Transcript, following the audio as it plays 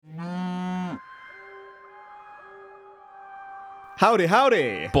Howdy,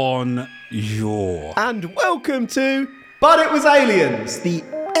 howdy. Bonjour. And welcome to But It Was Aliens, the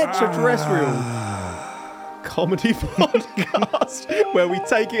extraterrestrial comedy podcast where we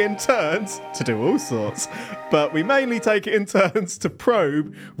take it in turns to do all sorts, but we mainly take it in turns to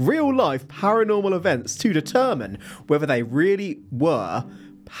probe real-life paranormal events to determine whether they really were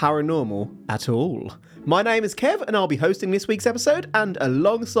paranormal at all. My name is Kev, and I'll be hosting this week's episode, and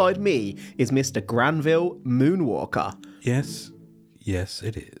alongside me is Mr. Granville Moonwalker. Yes,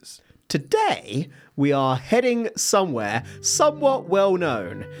 it is. Today, we are heading somewhere somewhat well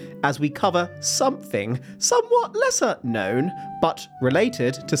known as we cover something somewhat lesser known, but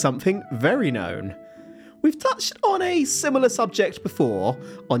related to something very known. We've touched on a similar subject before,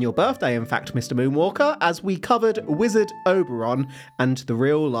 on your birthday in fact, Mr. Moonwalker, as we covered Wizard Oberon and the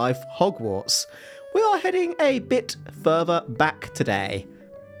real-life Hogwarts. We are heading a bit further back today.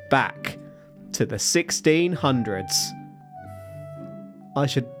 Back to the 1600s. I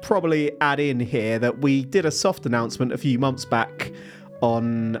should probably add in here that we did a soft announcement a few months back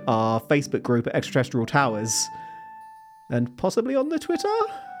on our Facebook group at Extraterrestrial Towers, and possibly on the Twitter?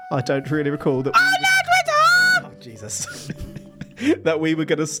 I don't really recall that. On the Twitter! Oh, Jesus. That we were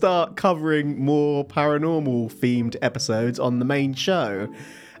going to start covering more paranormal themed episodes on the main show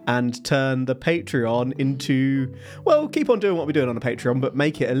and turn the Patreon into, well, keep on doing what we're doing on the Patreon, but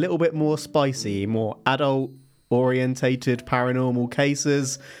make it a little bit more spicy, more adult orientated paranormal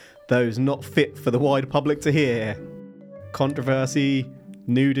cases, those not fit for the wide public to hear. Controversy,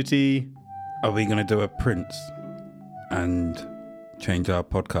 nudity. Are we going to do a Prince and change our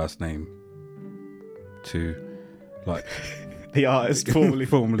podcast name to, like... the artist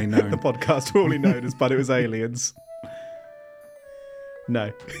formerly known. The podcast formerly known as But It Was Aliens.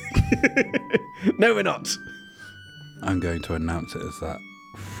 No. No, we're not. I'm going to announce it as that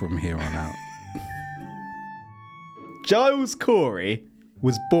from here on out. Giles Corey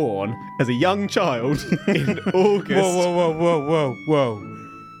was born as a young child in August.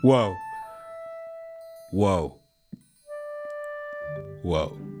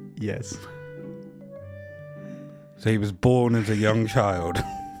 Whoa. Yes. So he was born as a young child.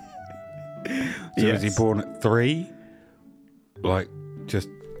 Was he born at 3? Like, just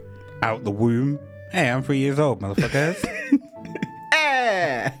out the womb? Hey, I'm 3 years old, motherfuckers.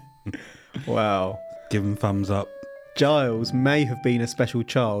 Wow. Give him thumbs up. Giles may have been a special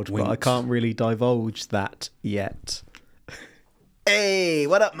child, Winks. but I can't really divulge that yet. Hey,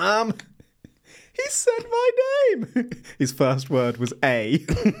 what up, Mum? He said my name. His first word was A.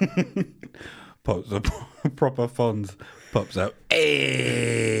 Pops up, proper Fonz pops out.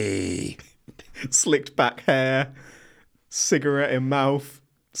 Hey! Slicked back hair, cigarette in mouth,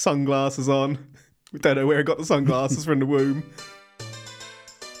 sunglasses on. We don't know where he got the sunglasses from the womb.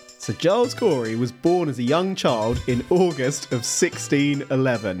 So Giles Corey was born as a young child in August of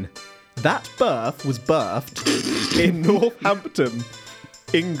 1611. That birth was birthed in Northampton,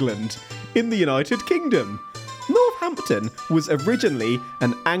 England, in the United Kingdom. Northampton was originally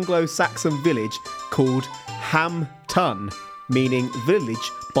an Anglo-Saxon village called Ham-Tun, meaning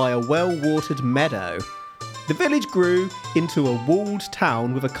village by a well-watered meadow. The village grew into a walled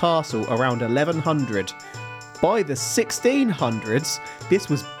town with a castle around 1100. By the 1600s, this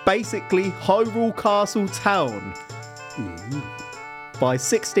was basically Hyrule Castle Town. By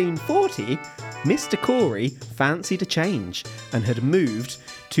 1640, Mr. Corey fancied a change and had moved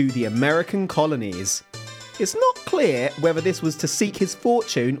to the American colonies. It's not clear whether this was to seek his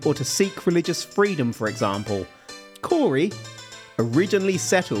fortune or to seek religious freedom, for example. Corey originally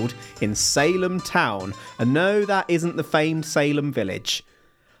settled in Salem town, and no, that isn't the famed Salem village.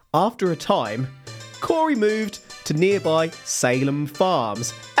 After a time, Corey moved to nearby Salem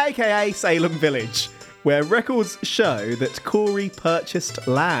Farms, aka Salem Village, where records show that Corey purchased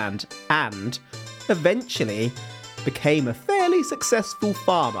land and eventually became a fairly successful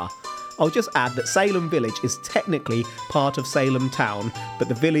farmer. I'll just add that Salem Village is technically part of Salem Town, but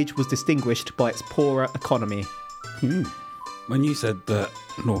the village was distinguished by its poorer economy. When you said that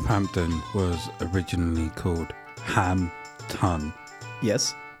Northampton was originally called Ham-Tun,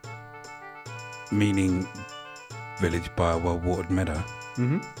 Yes. meaning village by a well-watered meadow,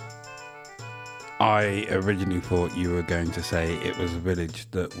 Mm-hmm. I originally thought you were going to say it was a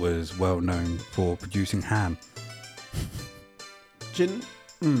village that was well known for producing ham.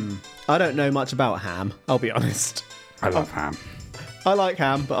 I don't know much about ham, I'll be honest. I love ham. I like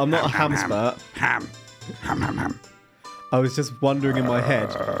ham, but I'm not a ham expert. Ham. I was just wondering in my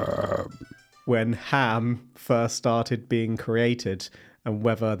head when ham first started being created and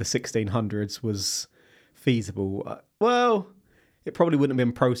whether the 1600s was feasible. Well, it probably wouldn't have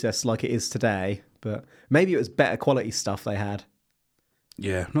been processed like it is today, but maybe it was better quality stuff they had.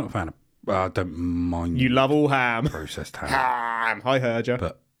 Yeah, not a fan of... Well, I don't mind... You love all ham. Processed ham. Ham. I heard you.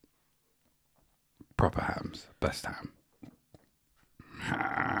 But proper ham's best ham.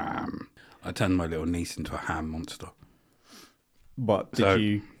 Ham. I turned my little niece into a ham monster. What, did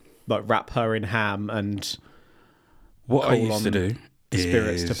you like wrap her in ham and what I call used to on do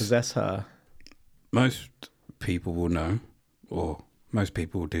spirits is to possess her? most people will know, or most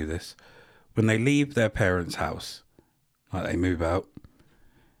people will do this, when they leave their parents' house, like they move out,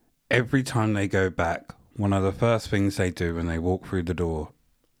 every time they go back, one of the first things they do when they walk through the door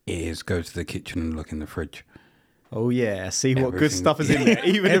is go to the kitchen and look in the fridge. Oh yeah, see what good Everything- stuff is in there.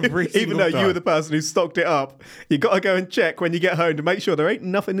 Even though you were time. the person who stocked it up, you got to go and check when you get home to make sure there ain't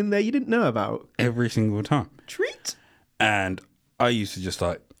nothing in there you didn't know about. Every single time. Treat. And I used to just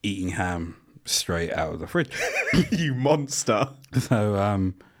like eating ham straight out of the fridge. You monster.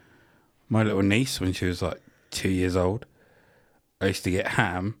 So my little niece, when she was like 2 years old, I used to get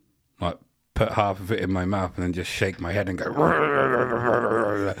ham, like put half of it in my mouth and then just shake my head and go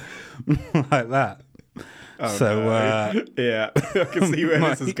like that. Oh, So no. Yeah, I can see where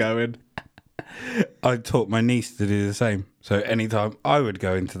this is going. I taught my niece to do the same. So anytime I would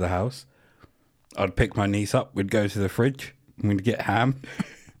go into the house, I'd pick my niece up, we'd go to the fridge, and we'd get ham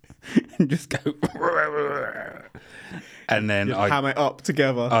and just go. And then Ham it up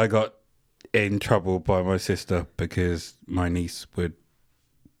together. I got in trouble by my sister because my niece would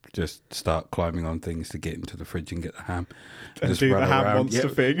just start climbing on things to get into the fridge and get the ham. And Just do run the ham around- monster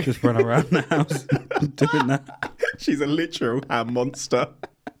thing. Just run around the house doing that. She's a literal ham monster.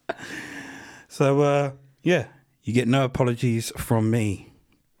 So, yeah, you get no apologies from me,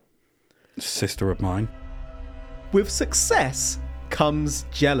 sister of mine. With success comes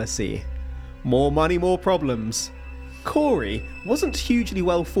jealousy. More money, more problems. Corey wasn't hugely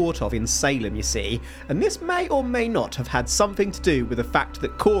well thought of in Salem, you see, and this may or may not have had something to do with the fact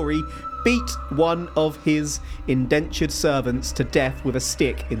that Corey beat one of his indentured servants to death with a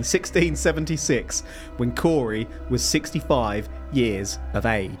stick in 1676 when Corey was 65 years of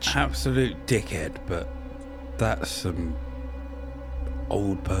age. Absolute dickhead, but that's some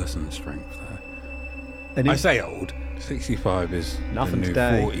old person strength there. And I say old. 65 is nothing the new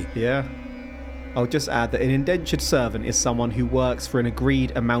today. 40. Yeah. I'll just add that an indentured servant is someone who works for an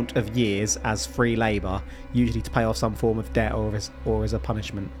agreed amount of years as free labour, usually to pay off some form of debt or as a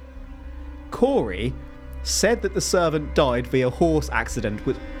punishment. Corey said that the servant died via horse accident,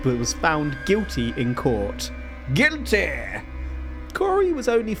 but was found guilty in court. Guilty! Corey was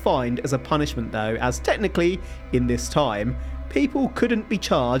only fined as a punishment though, as technically, in this time, people couldn't be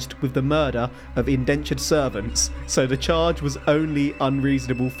charged with the murder of indentured servants, so the charge was only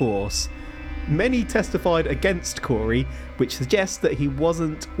unreasonable force. Many testified against Corey, which suggests that he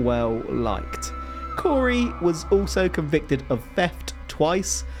wasn't well liked. Corey was also convicted of theft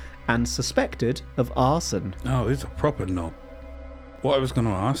twice and suspected of arson. Oh, he's a proper knob. What I was going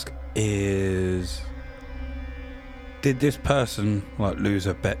to ask is, did this person like lose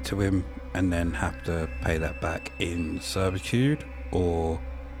a bet to him and then have to pay that back in servitude, or?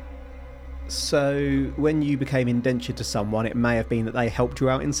 So when you became indentured to someone, it may have been that they helped you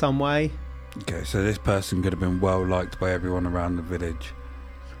out in some way. Okay, so this person could have been well liked by everyone around the village.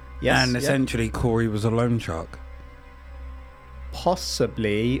 Yes, And essentially Corey was a loan shark.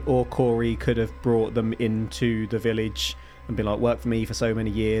 Possibly, or Corey could have brought them into the village and been like, work for me for so many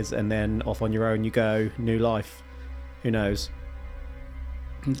years, and then off on your own you go, new life. Who knows?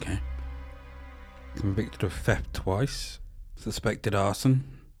 Okay. Convicted of theft twice. Suspected arson.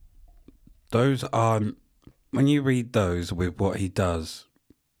 Those are, when you read those with what he does,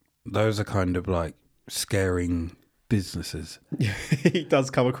 those are kind of like scaring businesses. He does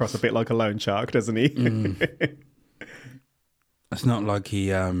come across a bit like a loan shark, doesn't he? It's not like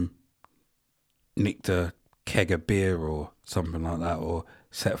he nicked a keg of beer or something like that, or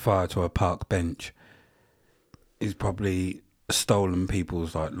set fire to a park bench. He's probably stolen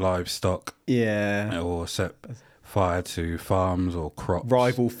people's like livestock, Yeah. or set fire to farms or crops.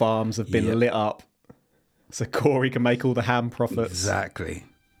 Rival farms have been Yep. lit up, so Corey can make all the ham profits. Exactly.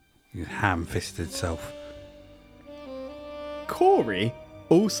 His ham-fisted self. Corey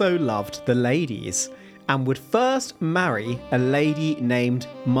also loved the ladies and would first marry a lady named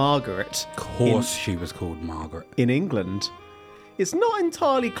Margaret Of course she was called Margaret. in England. It's not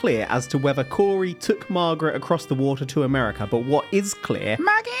entirely clear as to whether Corey took Margaret across the water to America, but what is clear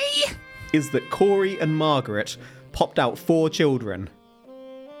Maggie! is that Corey and Margaret popped out 4 children.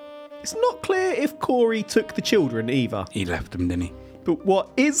 It's not clear if Corey took the children either. He left them, didn't he? But what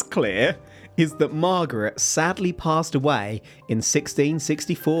is clear is that Margaret sadly passed away in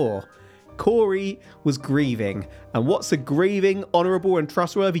 1664. Corey was grieving. And what's a grieving, honourable and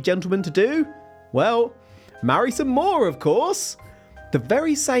trustworthy gentleman to do? Well, marry some more, of course. The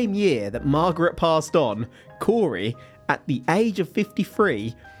very same year that Margaret passed on, Corey, at the age of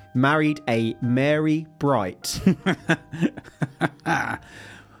 53, married a Mary Bright.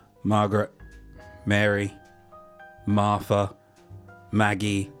 Margaret, Mary, Martha,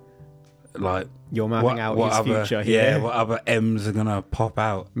 Maggie, like... You're mapping out his future here. Yeah, what other M's are going to pop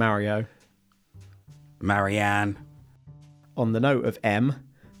out? Mario. Marianne. On the note of M,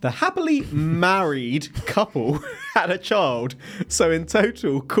 the happily married couple had a child. So in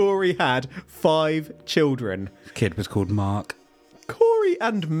total, Corey had 5 children. Kid was called Mark. Corey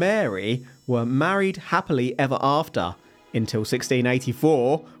and Mary were married happily ever after until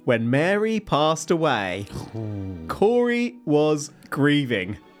 1684 when Mary passed away. Ooh. Corey was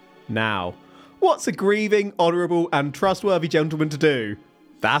grieving. Now, what's a grieving, honourable and trustworthy gentleman to do?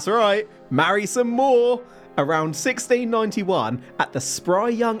 That's right, marry some more. Around 1691, at the spry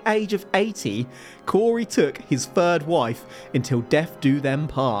young age of 80, Corey took his third wife until death do them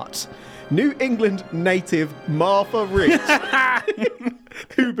part. New England native Martha Rich,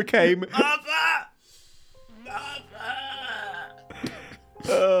 who became...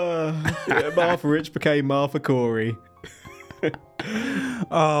 Martha Rich became Martha Corey.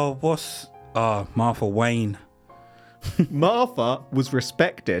 Martha Wayne. Martha was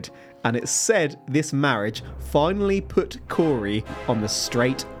respected, and it's said this marriage finally put Corey on the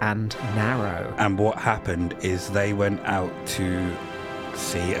straight and narrow. And what happened is they went out to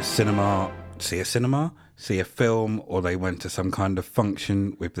see a film, or they went to some kind of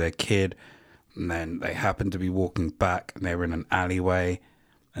function with their kid, and then they happened to be walking back, and they were in an alleyway,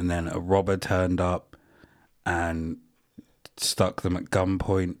 and then a robber turned up and stuck them at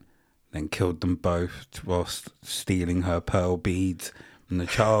gunpoint, then killed them both whilst stealing her pearl beads. And the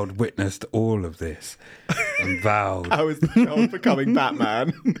child witnessed all of this and vowed. How is the child becoming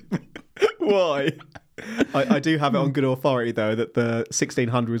Batman? Why? I do have it on good authority, though, that the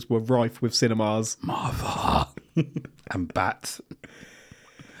 1600s were rife with cinemas. Martha. And bats.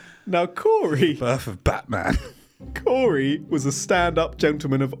 Now, Corey... Birth of Batman. Corey was a stand-up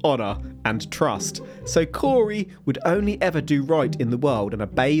gentleman of honour and trust, so Corey would only ever do right in the world and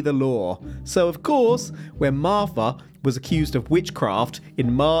obey the law. So, of course, when Martha was accused of witchcraft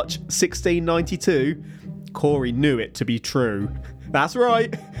in March 1692, Corey knew it to be true. That's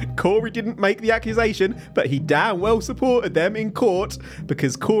right, Corey didn't make the accusation, but he damn well supported them in court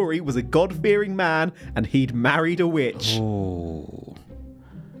because Corey was a God-fearing man and he'd married a witch. Ooh.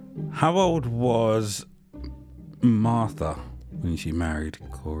 How old was Martha when she married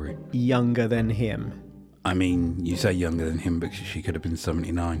Corey? Younger than him. I mean, you say younger than him because she could have been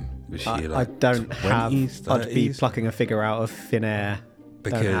 79. Was she I don't 20s, have... 30s? I'd be plucking a figure out of thin air.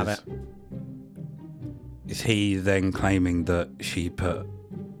 Because don't have it. Is he then claiming that she put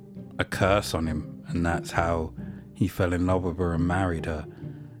a curse on him, and that's how he fell in love with her and married her?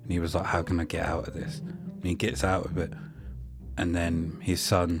 And he was like, how can I get out of this? And he gets out of it, and then his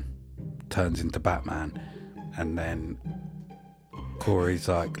son turns into Batman, and then Corey's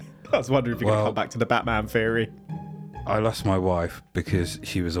like, I was wondering if you're going to come back to the Batman theory. I lost my wife because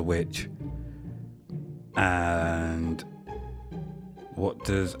she was a witch. And what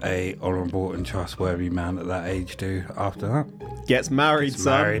does a honourable and trustworthy man at that age do after that? Gets married, Gets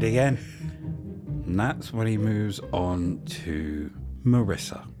son. married again. And that's when he moves on to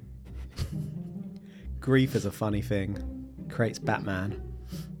Marissa. Grief is a funny thing. Creates Batman.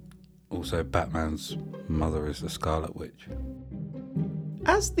 Also, Batman's mother is the Scarlet Witch.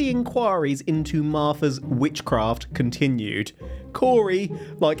 As the inquiries into Martha's witchcraft continued, Corey,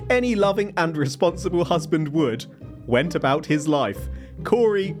 like any loving and responsible husband would, went about his life.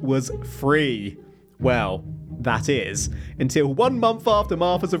 Corey was free. Well, that is, until 1 month after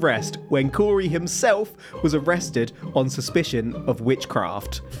Martha's arrest, when Corey himself was arrested on suspicion of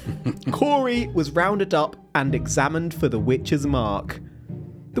witchcraft. Corey was rounded up and examined for the witch's mark.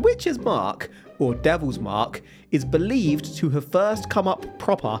 The witch's mark, or devil's mark, is believed to have first come up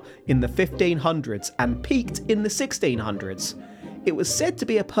proper in the 1500s and peaked in the 1600s. It was said to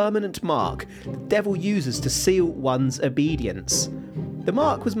be a permanent mark the devil uses to seal one's obedience. The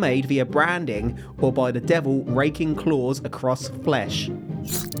mark was made via branding or by the devil raking claws across flesh.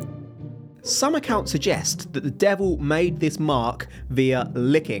 Some accounts suggest that the devil made this mark via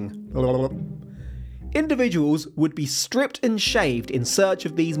licking. Individuals would be stripped and shaved in search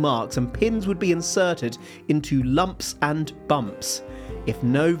of these marks, and pins would be inserted into lumps and bumps. If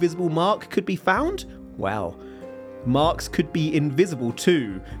no visible mark could be found, well, Marks could be invisible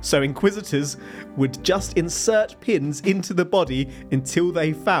too, so inquisitors would just insert pins into the body until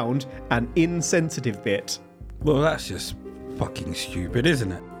they found an insensitive bit. Well, that's just fucking stupid,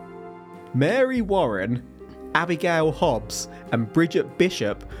 isn't it? Mary Warren, Abigail Hobbs, and Bridget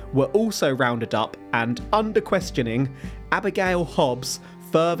Bishop were also rounded up, and under questioning, Abigail Hobbs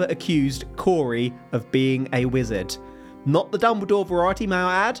further accused Corey of being a wizard. Not the Dumbledore variety, may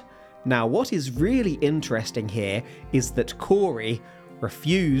I add? Now, what is really interesting here is that Corey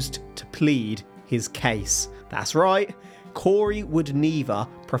refused to plead his case. That's right, Corey would neither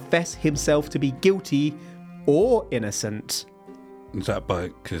profess himself to be guilty or innocent. Is that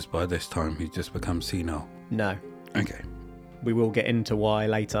because by this time he's just become senile? No. Okay. We will get into why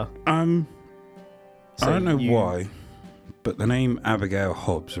later. I don't know why, but the name Abigail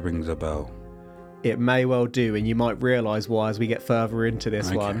Hobbs rings a bell. It may well do, and you might realise why as we get further into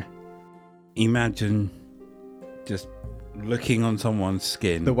this one. Imagine just looking on someone's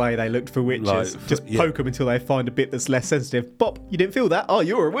skin. The way they looked for witches. Just poke them until they find a bit that's less sensitive. Bop, you didn't feel that? Oh,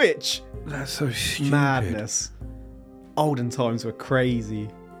 you're a witch. That's so stupid. Madness. Olden times were crazy.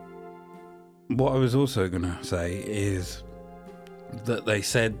 What I was also going to say is that they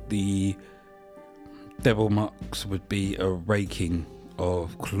said the devil marks would be a raking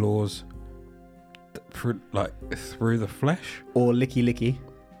of claws through the flesh. Or licky licky.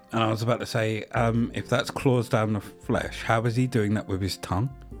 And I was about to say, if that's claws down the flesh, how is he doing that with his tongue?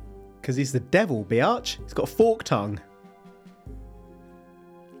 Because he's the devil, biatch. He's got a forked tongue.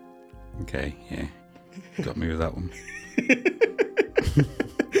 Okay, yeah. Got me with that one.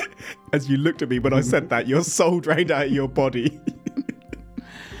 As you looked at me when I said that, your soul drained out of your body.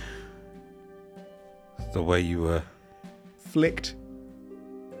 The way you were... Flicked.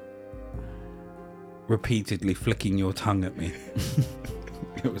 Repeatedly flicking your tongue at me.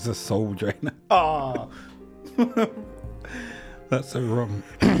 It was a soul drainer. Ah. That's so wrong.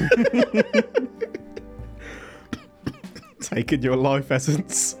 Taking your life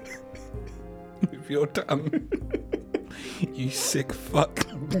essence. With your tongue. You sick fuck.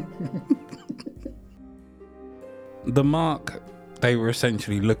 The mark they were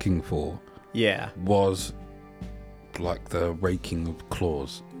essentially looking for was like the raking of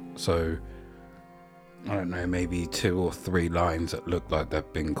claws. So I don't know, maybe 2 or 3 lines that look like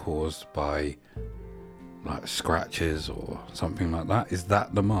they've been caused by like scratches or something like that. Is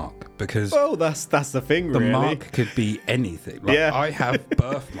that the mark? Because that's the thing, the really. mark could be anything. Like, I have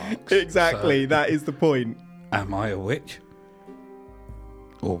birthmarks. Exactly, so that is the point. am I a witch?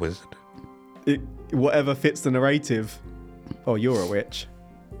 Or wizard? Whatever fits the narrative. Oh, you're a witch.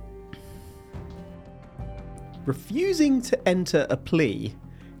 Refusing to enter a plea,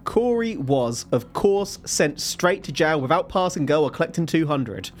 Corey was, of course, sent straight to jail without passing go or collecting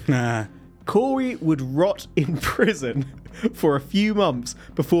 200. Nah. Corey would rot in prison for a few months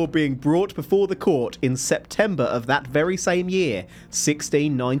before being brought before the court in September of that very same year,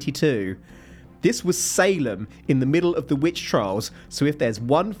 1692. This was Salem in the middle of the witch trials, so if there's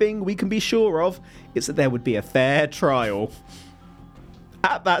one thing we can be sure of, it's that there would be a fair trial.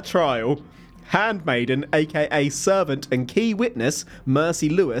 At that trial, handmaiden, aka servant and key witness, Mercy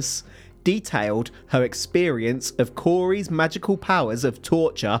Lewis, detailed her experience of Corey's magical powers of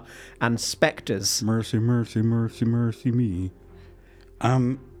torture and spectres. Mercy, mercy, mercy, mercy me.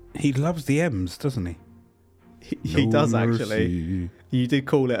 He loves the M's, doesn't he? He does, actually. You did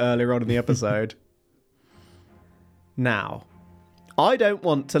call it earlier on in the episode. Now, I don't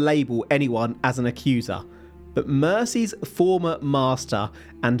want to label anyone as an accuser, but Mercy's former master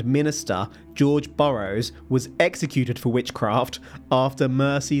and minister, George Burroughs, was executed for witchcraft after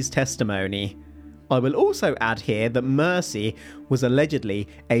Mercy's testimony. I will also add here that Mercy was allegedly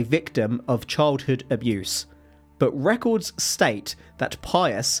a victim of childhood abuse, but records state that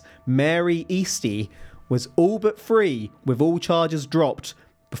pious Mary Easty was all but free with all charges dropped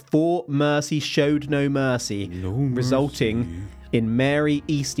before Mercy showed no mercy, resulting in Mary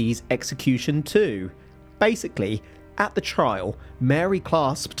Easty's execution too. Basically, at the trial, Mary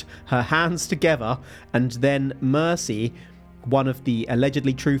clasped her hands together and then Mercy, one of the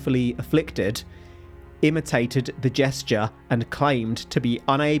allegedly truthfully afflicted, imitated the gesture and claimed to be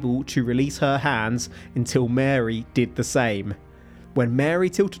unable to release her hands until Mary did the same. When Mary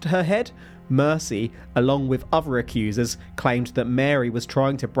tilted her head, Mercy, along with other accusers, claimed that Mary was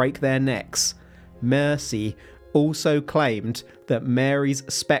trying to break their necks. Mercy also claimed that Mary's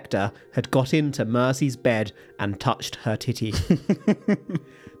spectre had got into Mercy's bed and touched her titty.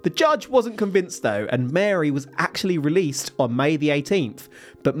 The judge wasn't convinced though, and Mary was actually released on May the 18th,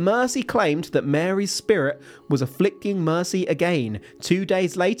 but Mercy claimed that Mary's spirit was afflicting Mercy again 2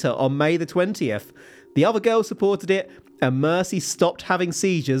 days later on May the 20th. The other girls supported it, and Mercy stopped having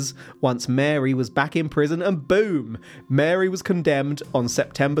seizures once Mary was back in prison, and boom, Mary was condemned on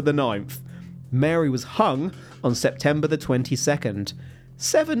September the 9th. Mary was hung on September the 22nd.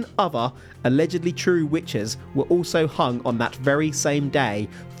 7 other allegedly true witches were also hung on that very same day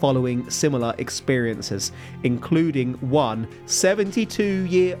following similar experiences, including one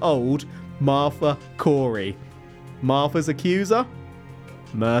 72-year-old Martha Corey. Martha's accuser?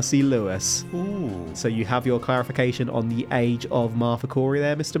 Mercy Lewis. Ooh. So you have your clarification on the age of Martha Corey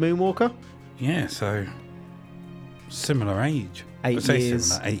there, Mr. Moonwalker? Yeah, so similar age. 8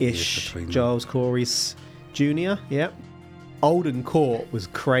 years-ish. between them. Giles Corey's junior, yep. Olden Court was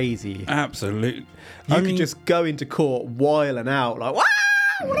crazy. Absolutely. You could just go into court whiling out like, "Wah!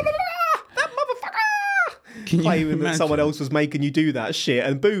 That motherfucker!" Can you Claiming that imagine? someone else was making you do that shit,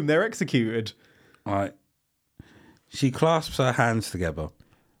 and boom, they're executed. Right. She clasps her hands together,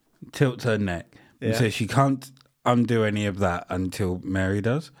 tilts her neck, and Yeah. says she can't undo any of that until Mary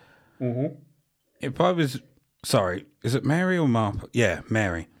does. Mm-hmm. If I was... Sorry, is it Mary or Martha? Yeah,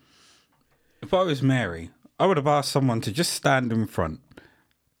 Mary. If I was Mary, I would have asked someone to just stand in front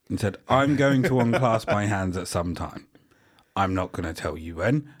and said, I'm going to unclasp my hands at some time. I'm not going to tell you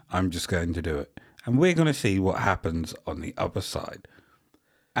when. I'm just going to do it. And we're going to see what happens on the other side.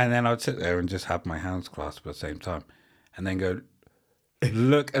 And then I'd sit there and just have my hands clasped at the same time. And then go,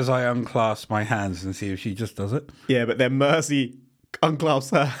 look as I unclasp my hands and see if she just does it. Yeah, but then Mercy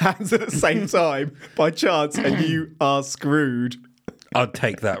unclasps her hands at the same time by chance, and you are screwed. I'd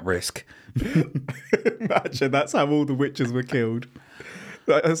take that risk. Imagine that's how all the witches were killed.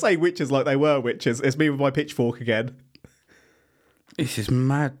 I say witches like they were witches. It's me with my pitchfork again. This is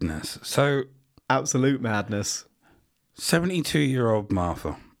madness. So, Absolute madness. 72-year-old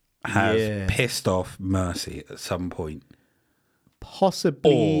Martha has Yeah. pissed off Mercy at some point.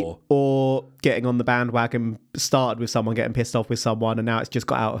 Possibly, or getting on the bandwagon, started with someone getting pissed off with someone, and now it's just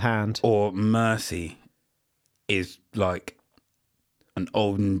got out of hand. Or Mercy is like an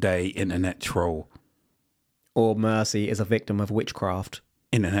olden day internet troll. Or Mercy is a victim of witchcraft.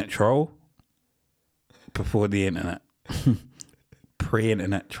 Internet troll? Before the internet.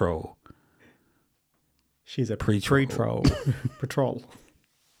 Pre-internet troll. She's a Pre-troll. pre-troll. Patrol.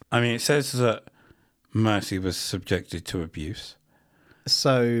 I mean, it says that Mercy was subjected to abuse.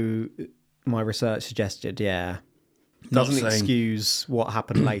 So, my research suggested, yeah. Not Doesn't saying- excuse what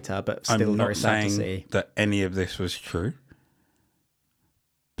happened later, but still I'm very not sad to saying see. that any of this was true.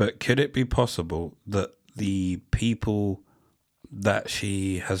 But could it be possible that the people that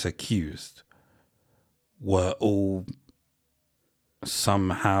she has accused were all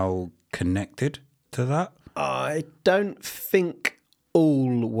somehow connected to that? I don't think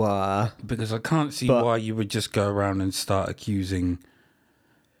all were. Because I can't see But- why you would just go around and start accusing.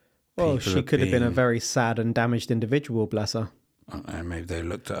 Well, people she of could have been a being- very sad and damaged individual, bless her. I don't know, maybe they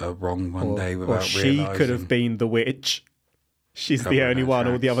looked at her wrong one day Or without she realising. could have been the witch. She's the Covering only her one.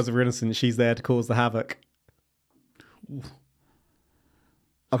 All the tracks. others are innocent. She's there to cause the havoc.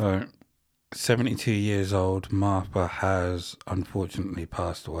 So, 72 years old, Martha has unfortunately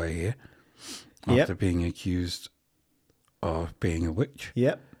passed away here after Yep. being accused of being a witch.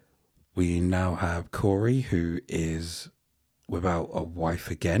 Yep. We now have Corey, who is without a wife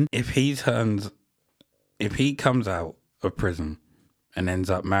again. If he comes out of prison and ends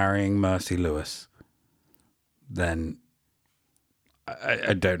up marrying Mercy Lewis, then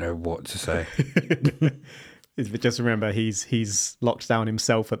I don't know what to say. Just remember, he's locked down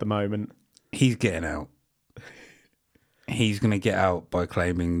himself at the moment. He's getting out. He's going to get out by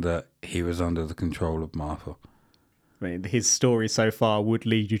claiming that he was under the control of Martha. I mean, his story so far would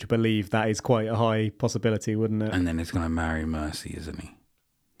lead you to believe that is quite a high possibility, wouldn't it? And then he's going to marry Mercy, isn't he?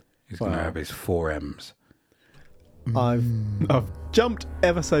 He's going to Well. have his 4 M's. I've jumped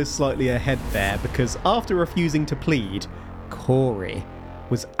ever so slightly ahead there because after refusing to plead, Corey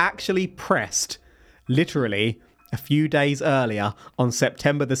was actually pressed literally a few days earlier on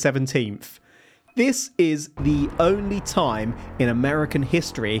September the 17th. This is the only time in American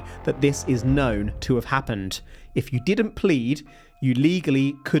history that this is known to have happened. If you didn't plead, you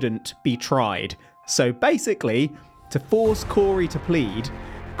legally couldn't be tried. So basically, to force Corey to plead,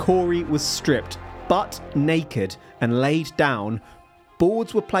 Corey was stripped butt naked and laid down.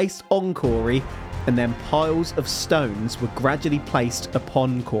 Boards were placed on Corey, and then piles of stones were gradually placed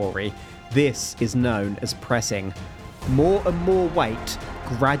upon Corey. This is known as pressing. More and more weight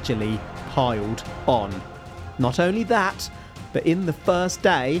gradually piled on. Not only that, but in the first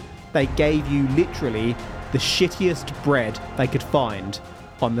day, they gave you literally the shittiest bread they could find.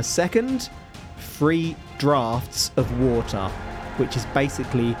 On the second, 3 drafts of water, which is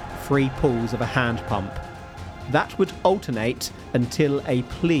basically 3 pulls of a hand pump. That would alternate until a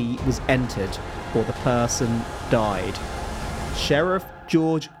plea was entered or the person died. Sheriff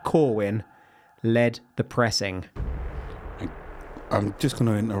George Corwin led the pressing. I'm just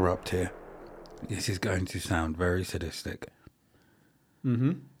going to interrupt here. This is going to sound very sadistic.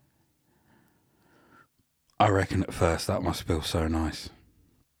 Mm-hmm. I reckon at first that must feel so nice.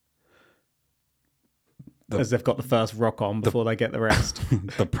 As they've got the first rock on before they get the rest.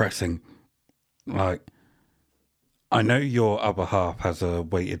 The pressing. Like, I know your other half has a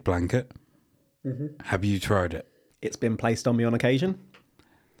weighted blanket. Mm-hmm. Have you tried it? It's been placed on me on occasion.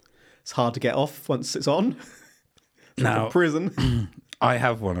 It's hard to get off once it's on. It's now, like a prison. I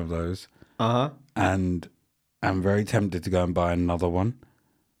have one of those. Uh-huh. And I'm very tempted to go and buy another one.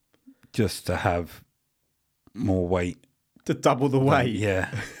 Just to have more weight. To double the weight? Yeah.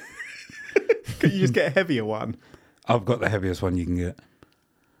 Could you just get a heavier one? I've got the heaviest one you can get.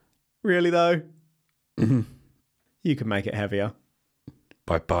 Really, though? Mm-hmm. You can make it heavier.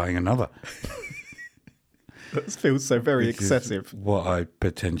 By buying another. That feels so very Which excessive. Is what I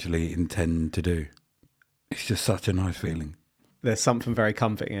potentially intend to do. It's just such a nice feeling. There's something very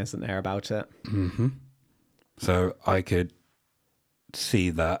comforting, isn't there, about it? Mm-hmm. So I could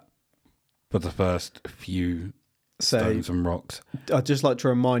see that for the first few stones and rocks. I'd just like to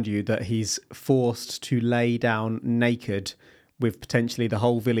remind you that he's forced to lay down naked with potentially the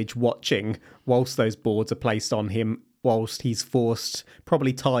whole village watching whilst those boards are placed on him, whilst he's forced,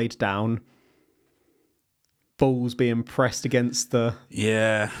 probably tied down, balls being pressed against the...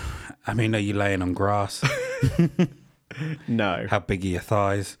 Yeah. I mean, are you laying on grass? No. How big are your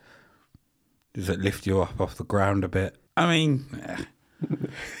thighs? Does it lift you up off the ground a bit? I mean,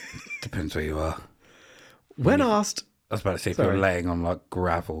 depends where you are. When asked... I was about to say, if you're laying on like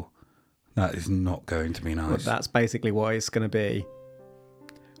gravel, that is not going to be nice. Well, that's basically what it's going to be.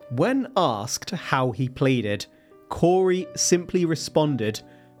 When asked how he pleaded, Corey simply responded,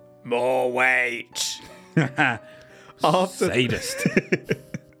 "More weight." Sadist.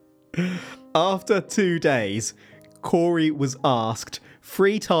 After 2 days, Corey was asked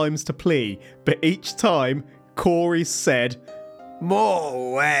 3 times to plea, but each time Corey said,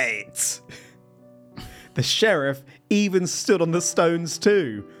 "More weight." The sheriff even stood on the stones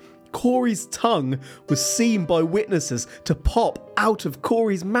too. Corey's tongue was seen by witnesses to pop out of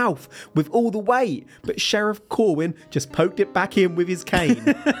Corey's mouth with all the weight, but Sheriff Corwin just poked it back in with his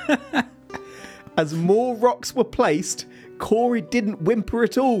cane. As more rocks were placed, Corey didn't whimper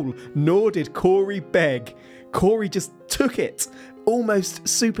at all, nor did Corey beg. Corey just took it, almost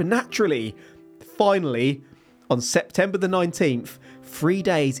supernaturally. Finally, on September the 19th, 3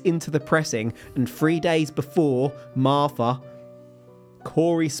 days into the pressing and 3 days before Martha,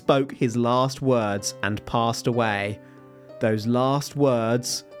 Corey spoke his last words and passed away. Those last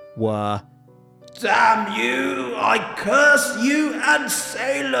words were, "Damn you, I curse you and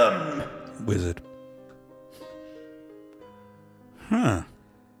Salem." Wizard. Huh.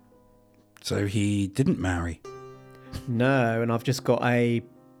 So he didn't marry. No, and I've just got a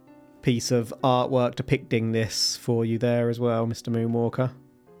piece of artwork depicting this for you there as well, Mr. Moonwalker.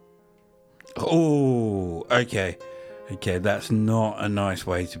 Oh, okay. Okay, that's not a nice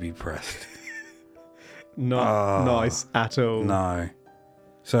way to be pressed. Not nice at all. No.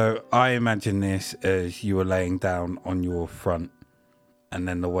 So I imagine this as you were laying down on your front and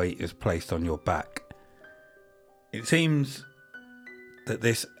then the weight is placed on your back. It seems that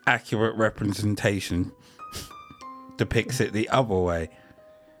this accurate representation depicts it the other way.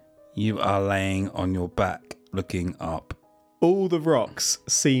 You are laying on your back, looking up. All the rocks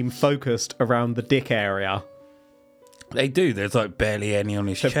seem focused around the dick area. They do. There's like barely any on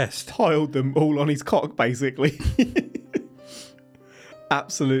his chest. Piled them all on his cock, basically.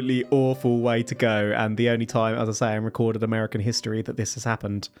 Absolutely awful way to go. And the only time, as I say, in recorded American history that this has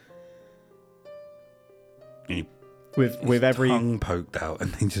happened. With every tongue poked out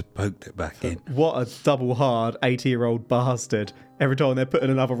and they just poked it back in. What a double hard 80-year-old bastard. Every time they're putting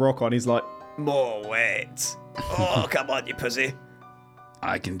another rock on, he's like, "More weight. Oh, come on, you pussy.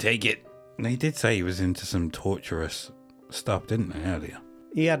 I can take it." They did say he was into some torturous stuff, didn't they, earlier?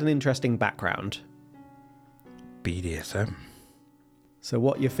 He had an interesting background. BDSM. So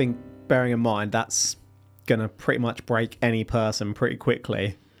what you think, bearing in mind, that's going to pretty much break any person pretty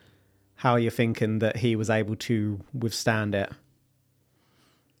quickly. How are you thinking that he was able to withstand it?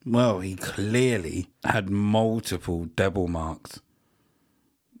 Well, he clearly had multiple devil marks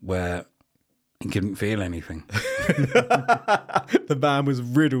where he couldn't feel anything. The man was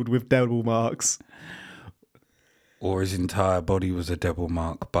riddled with devil marks. Or his entire body was a devil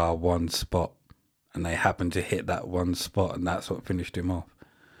mark bar one spot. And they happened to hit that one spot and that's what finished him off.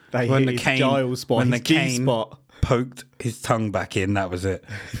 They When hit the his Giles spot, when his the G cane spot. poked his tongue back in, that was it.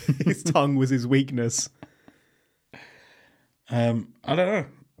 His tongue was his weakness. I don't know.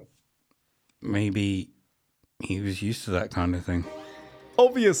 Maybe he was used to that kind of thing.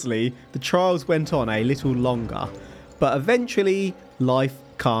 Obviously, the trials went on a little longer, but eventually life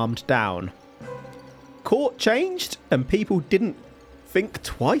calmed down. Court changed, and people didn't think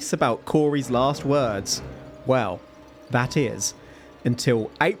twice about Corey's last words. Well, that is,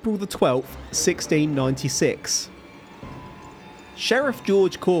 until April the 12th, 1696. Sheriff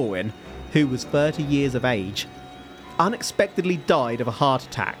George Corwin, who was 30 years of age, unexpectedly died of a heart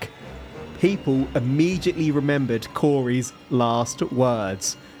attack. People immediately remembered Corey's last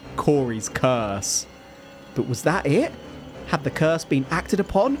words, Corey's curse. But was that it? Had the curse been acted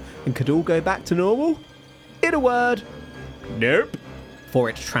upon and could all go back to normal? In a word, nope. For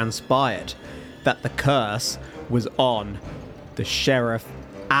it transpired that the curse was on the sheriff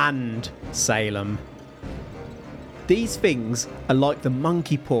and Salem. These things are like the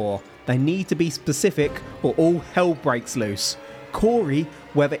monkey paw. They need to be specific or all hell breaks loose. Corey,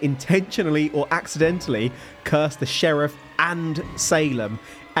 whether intentionally or accidentally, cursed the sheriff and Salem,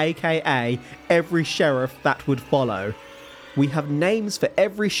 aka every sheriff that would follow. We have names for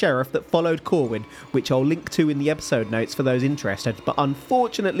every sheriff that followed Corwin, which I'll link to in the episode notes for those interested, but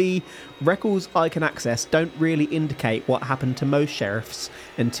unfortunately, records I can access don't really indicate what happened to most sheriffs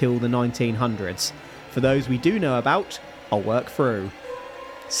until the 1900s. For those we do know about, I'll work through.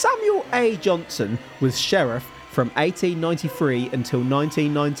 Samuel A. Johnson was sheriff from 1893 until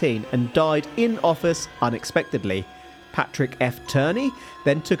 1919 and died in office unexpectedly. Patrick F. Turney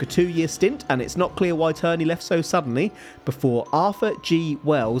then took a 2-year stint, and it's not clear why Turney left so suddenly, before Arthur G.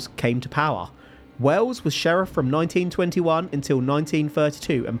 Wells came to power. Wells was sheriff from 1921 until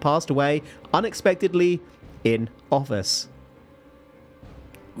 1932 and passed away unexpectedly in office.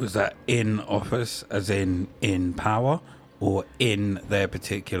 Was that in office, as in power, or in their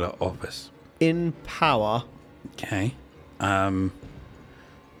particular office? In power. Okay. Dying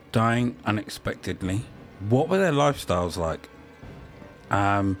unexpectedly. What were their lifestyles like?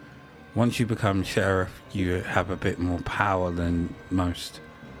 Once you become sheriff, you have a bit more power than most.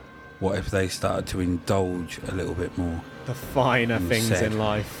 What if they started to indulge a little bit more? The finer things in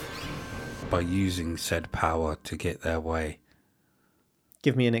life. By using said power to get their way.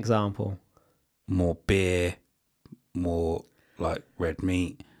 Give me an example. More beer, more like red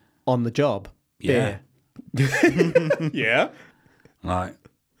meat. On the job? Yeah. Beer. Yeah? Like,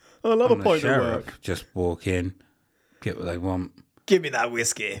 I love a the pint of sheriff, work. just walk in, get what they want. Give me that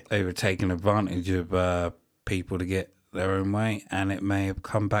whiskey. They were taking advantage of people to get their own way, and it may have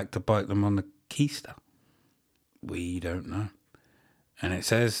come back to bite them on the keister. We don't know. And it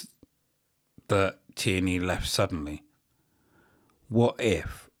says that Tierney left suddenly. What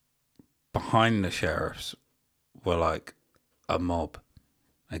if behind the sheriffs were like a mob,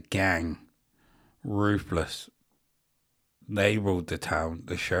 a gang, ruthless? They ruled the town.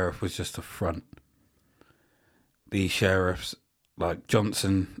 The sheriff was just a front. These sheriffs, like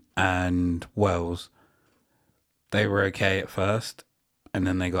Johnson and Wells, they were okay at first, and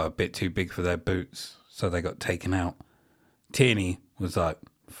then they got a bit too big for their boots, so they got taken out. Tierney was like,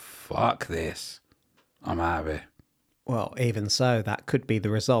 fuck this. I'm out of here. Well, even so, that could be the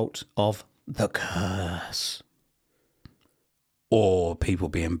result of the curse. Or people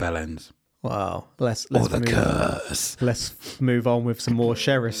being bellends. Well, let's or the curse. Let's move on with some more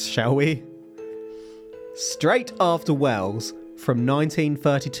sheriffs, shall we? Straight after Wells, from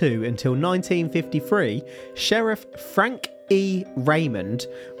 1932 until 1953, Sheriff Frank E. Raymond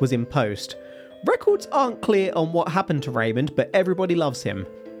was in post. Records aren't clear on what happened to Raymond, but everybody loves him.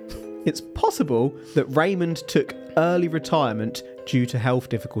 It's possible that Raymond took early retirement due to health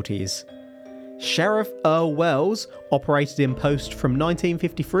difficulties. Sheriff Earl Wells operated in post from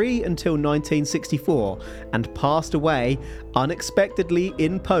 1953 until 1964 and passed away unexpectedly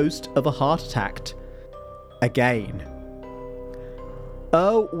in post of a heart attack. Again.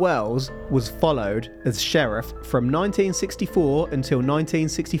 Earl Wells was followed as sheriff from 1964 until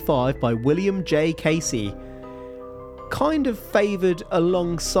 1965 by William J. Casey. Kind of favoured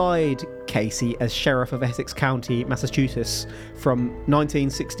alongside Casey as Sheriff of Essex County, Massachusetts, from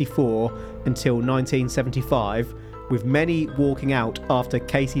 1964 until 1975, with many walking out after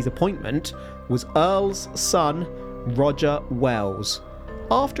Casey's appointment, was Earl's son, Roger Wells.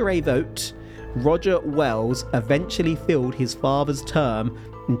 After a vote, Roger Wells eventually filled his father's term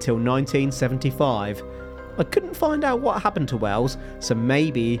until 1975. I couldn't find out what happened to Wells, so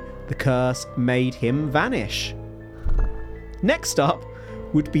maybe the curse made him vanish. Next up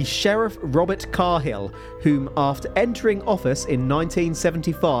would be Sheriff Robert Carhill, whom, after entering office in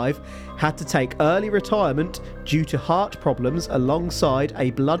 1975, had to take early retirement due to heart problems alongside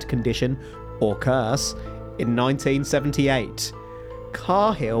a blood condition, or curse, in 1978.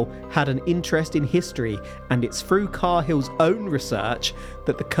 Carhill had an interest in history, and it's through Carhill's own research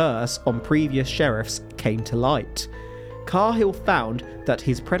that the curse on previous sheriffs came to light. Carhill found that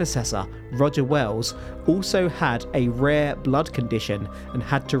his predecessor, Roger Wells, also had a rare blood condition and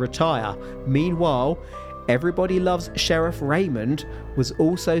had to retire. Meanwhile, Everybody Loves Sheriff Raymond was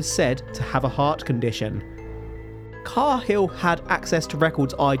also said to have a heart condition. Carhill had access to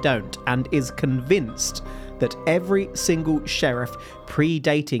records I don't, and is convinced that every single sheriff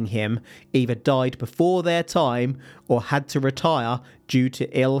predating him either died before their time or had to retire due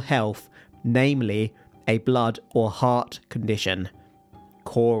to ill health, namely a blood or heart condition.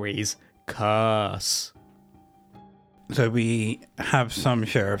 Corey's curse. So we have some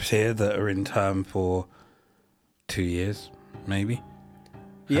sheriffs here that are in term for 2 years, maybe.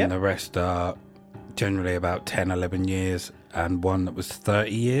 Yep. And the rest are generally about 10, 11 years, and one that was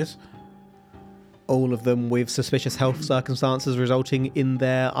 30 years. All of them with suspicious health circumstances resulting in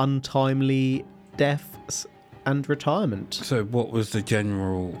their untimely deaths and retirement. So what was the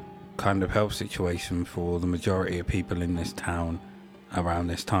general kind of health situation for the majority of people in this town around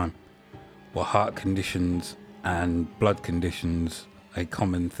this time? Were heart conditions and blood conditions a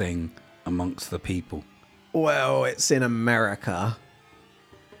common thing amongst the people? Well, it's in America.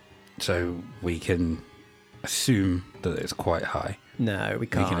 So we can assume that it's quite high. No, we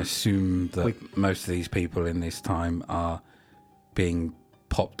can't. We can assume that most of these people in this time are being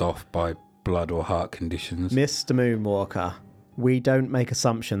popped off by blood or heart conditions. Mr. Moonwalker, we don't make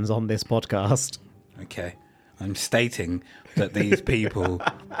assumptions on this podcast. Okay. I'm stating that these people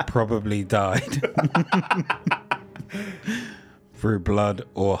probably died through blood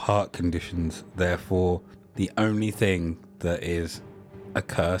or heart conditions. Therefore, the only thing that is a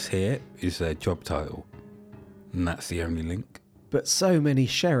curse here is their job title. And that's the only link. But so many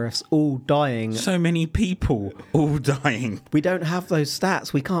sheriffs all dying. So many people all dying. We don't have those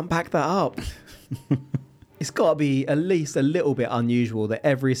stats. We can't back that up. It's got to be at least a little bit unusual that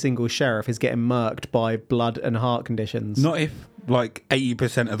every single sheriff is getting murked by blood and heart conditions. Not if, like,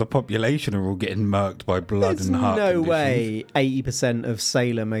 80% of the population are all getting murked by blood and heart There's conditions. no way 80% of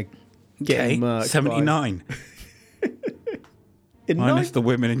Salem are getting murked 79. Minus the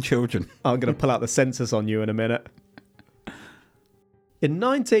women and children. I'm going to pull out the census on you in a minute. In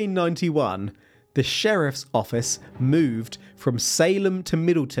 1991, the sheriff's office moved from Salem to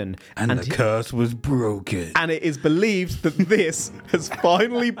Middleton. And the curse was broken. And it is believed that this has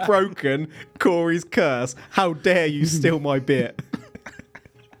finally broken Corey's curse. How dare you steal my bit?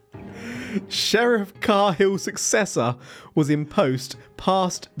 Sheriff Carhill's successor was in post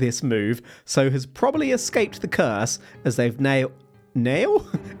past this move, so has probably escaped the curse as they've now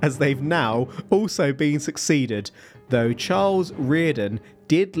also been succeeded, though Charles Reardon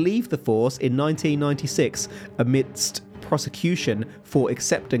did leave the force in 1996 amidst prosecution for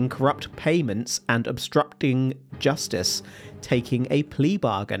accepting corrupt payments and obstructing justice, taking a plea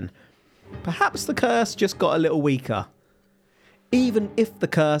bargain. Perhaps the curse just got a little weaker. Even if the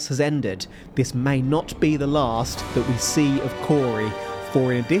curse has ended, this may not be the last that we see of Corey,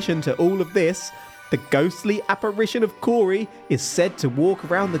 for in addition to all of this, the ghostly apparition of Corey is said to walk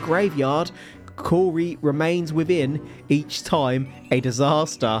around the graveyard. Corey remains within each time a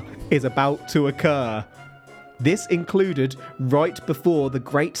disaster is about to occur. This included right before the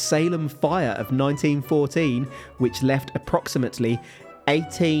Great Salem Fire of 1914, which left approximately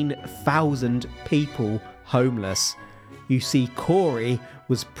 18,000 people homeless. You see, Corey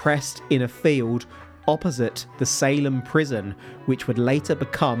was pressed in a field opposite the Salem prison, which would later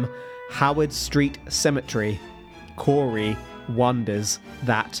become Howard Street Cemetery. Corey wanders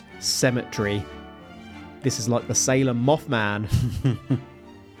that cemetery. This is like the Salem Mothman.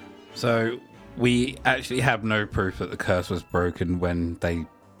 So we actually have no proof that the curse was broken when they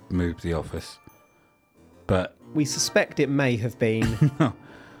moved the office. But we suspect it may have been.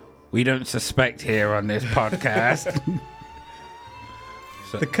 We don't suspect here on this podcast.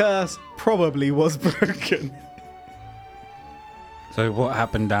 The curse probably was broken. So what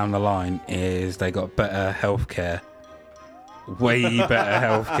happened down the line is they got better healthcare. Way better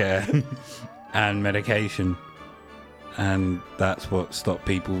healthcare and medication. And that's what stopped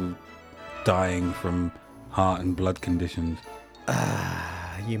people dying from heart and blood conditions.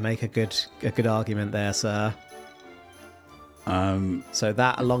 You make a good argument there, sir. So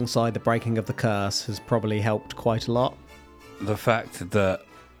that, alongside the breaking of the curse, has probably helped quite a lot. The fact that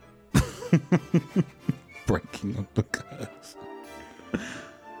breaking of the curse.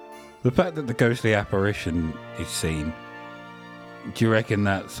 The fact that the ghostly apparition is seen, do you reckon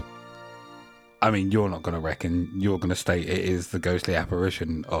that's... I mean, you're not going to reckon. You're going to state it is the ghostly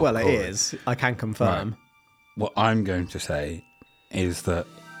apparition of Well, it Corey. is. I can confirm. Right. What I'm going to say is that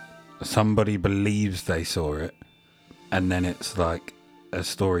somebody believes they saw it, and then it's like a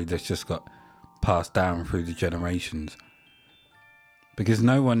story that's just got passed down through the generations. Because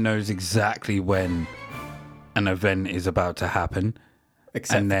no one knows exactly when an event is about to happen.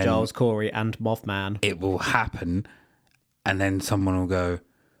 Except and for then Giles, Corey, and Mothman. it will happen, and then someone will go,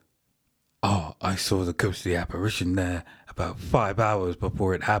 "Oh, I saw the ghostly apparition there about 5 hours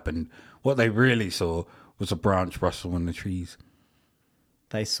before it happened." What they really saw was a branch rustle in the trees.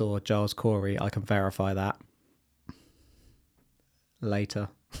 They saw Giles, Corey. I can verify that. Later.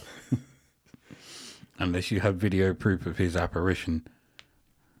 Unless you have video proof of his apparition.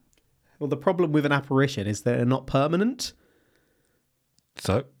 Well, the problem with an apparition is they're not permanent.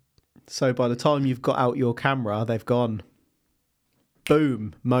 So by the time you've got out your camera, they've gone.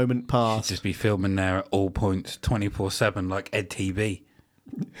 Boom. Moment passed. Just be filming there at all points, 24/7, like Ed TV.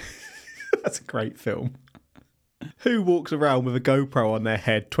 That's a great film. Who walks around with a GoPro on their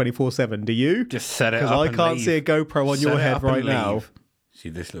head 24/7? Do you? Just set it up. Because I and can't leave. see a GoPro on Set your it head up and right now. leave. See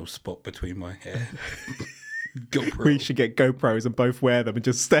this little spot between my hair? GoPro. We should get GoPros and both wear them and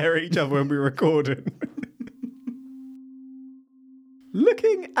just stare at each other when we're recording.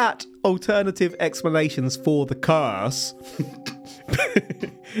 Looking at alternative explanations for the curse,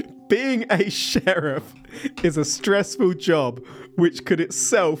 being a sheriff is a stressful job which could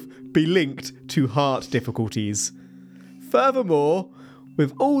itself be linked to heart difficulties. Furthermore,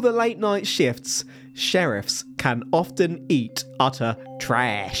 with all the late night shifts, sheriffs can often eat utter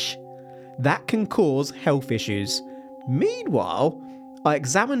trash. That can cause health issues. Meanwhile, I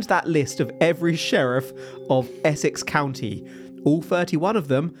examined that list of every sheriff of Essex County, all 31 of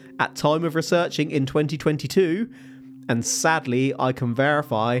them at time of researching in 2022, and sadly I can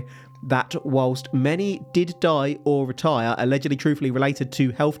verify that whilst many did die or retire allegedly truthfully related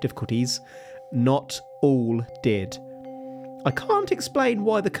to health difficulties, not all did. I can't explain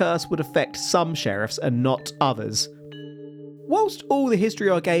why the curse would affect some sheriffs and not others. Whilst all the history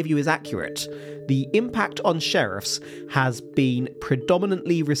I gave you is accurate, the impact on sheriffs has been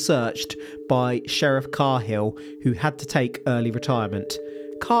predominantly researched by Sheriff Carhill, who had to take early retirement.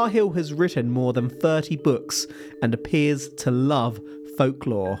 Carhill has written more than 30 books and appears to love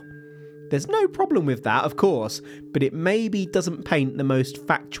folklore. There's no problem with that, of course, but it maybe doesn't paint the most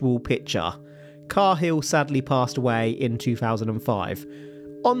factual picture. Carhill sadly passed away in 2005.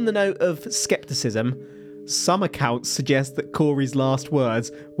 On the note of scepticism, some accounts suggest that Corey's last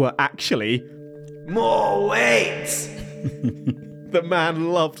words were actually, "More weight!" The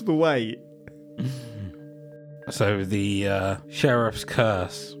man loved the weight. So the sheriff's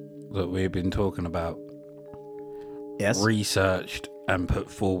curse that we've been talking about, Yes. researched and put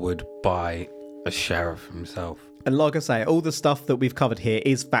forward by a sheriff himself. And like I say, all the stuff that we've covered here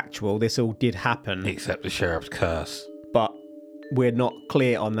is factual. This all did happen. Except the sheriff's curse. But we're not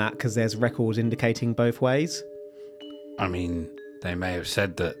clear on that because there's records indicating both ways. I mean, they may have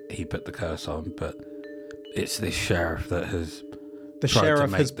said that he put the curse on, but it's this sheriff that has The tried to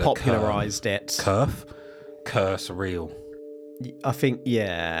sheriff make has the popularised it. curse real. I think,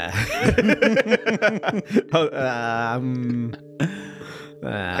 yeah.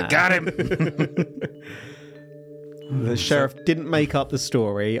 I got him. The sheriff didn't make up the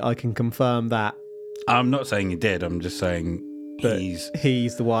story. I can confirm that. I'm not saying he did. I'm just saying But he's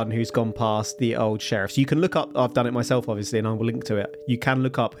he's the one who's gone past the old sheriffs. You can look up, I've done it myself obviously, and I will link to it. You can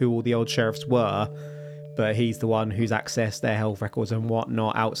look up who all the old sheriffs were, but he's the one who's accessed their health records and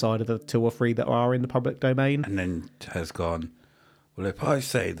whatnot outside of the 2 or 3 that are in the public domain. and then has gone, well, if I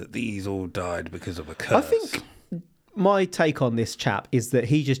say that these all died because of a curse. I think my take on this chap is that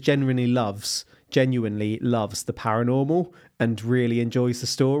he just genuinely loves the paranormal and really enjoys the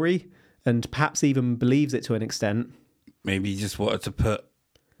story and perhaps even believes it to an extent. maybe he just wanted to put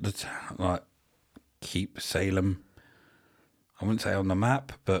keep Salem, I wouldn't say on the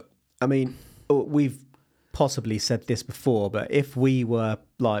map, but I mean, we've possibly said this before, but if we were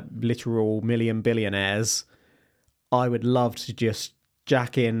like literal million billionaires, I would love to just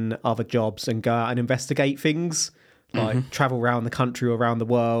jack in other jobs and go out and investigate things, like travel around the country or around the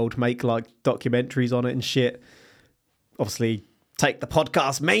world, make like documentaries on it and shit. Obviously, take the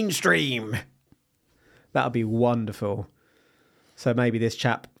podcast mainstream. That would be wonderful. So maybe this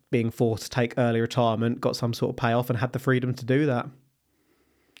chap being forced to take early retirement got some sort of payoff and had the freedom to do that.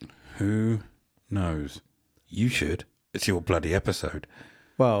 who knows? You should. It's your bloody episode.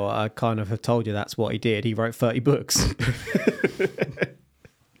 Well, I kind of have told you that's what he did. He wrote 30 books.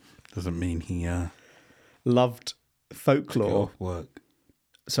 Doesn't mean he Loved took it folklore. off work.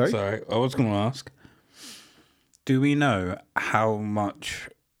 Sorry? Sorry, I was going to ask. Do we know how much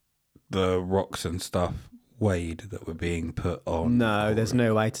the rocks and stuff weighed that were being put on? No, there's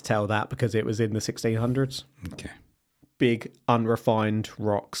no way to tell that because it was in the 1600s. Okay. Big, unrefined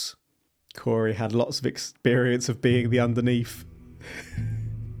rocks. Corey had lots of experience of being the underneath.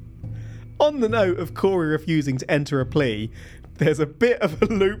 On the note of Corey refusing to enter a plea, there's a bit of a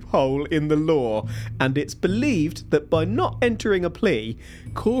loophole in the law, and it's believed that by not entering a plea,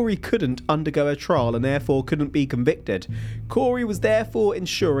 Corey couldn't undergo a trial and therefore couldn't be convicted. Corey was therefore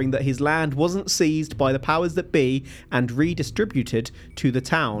ensuring that his land wasn't seized by the powers that be and redistributed to the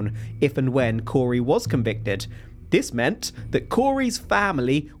town if and when Corey was convicted. This meant that Corey's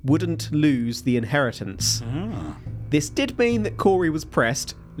family wouldn't lose the inheritance. This did mean that Corey was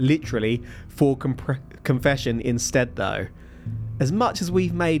pressed, literally, for confession instead though. As much as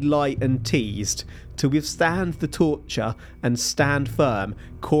we've made light and teased, to withstand the torture and stand firm,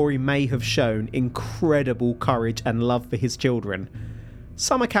 Corey may have shown incredible courage and love for his children.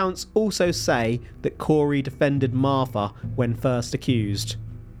 Some accounts also say that Corey defended Martha when first accused.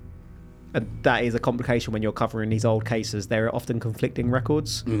 And that is a complication when you're covering these old cases. There are often conflicting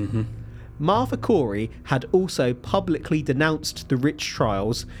records. Mm-hmm. Martha Corey had also publicly denounced the witch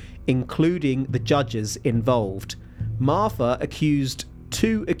trials, including the judges involved. Martha accused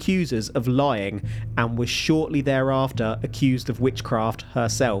 2 accusers of lying and was shortly thereafter accused of witchcraft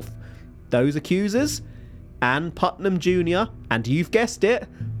herself. Those accusers? Ann Putnam Jr. and, you've guessed it,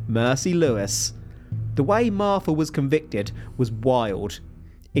 Mercy Lewis. The way Martha was convicted was wild.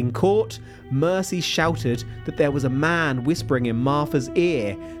 In court, Mercy shouted that there was a man whispering in Martha's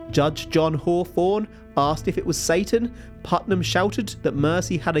ear. Judge John Hawthorne asked if it was Satan. Putnam shouted that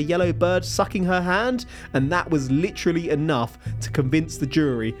Mercy had a yellow bird sucking her hand, and that was literally enough to convince the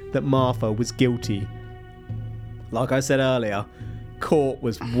jury that Martha was guilty. Like I said earlier, court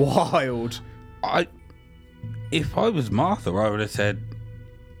was wild. If I was Martha, I would have said,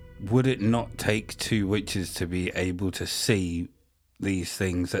 would it not take 2 witches to be able to see these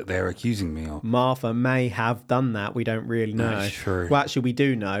things that they're accusing me of? Martha may have done that. We don't really know. That's true. Well, actually, we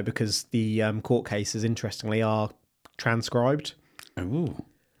do know because the court cases, interestingly, are transcribed. Ooh.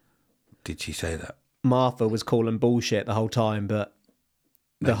 Did she say that? Martha was calling bullshit the whole time, but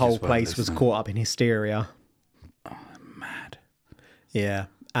the whole place was caught up in hysteria. Oh, mad. Yeah,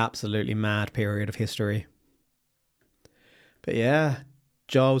 absolutely mad period of history. But yeah,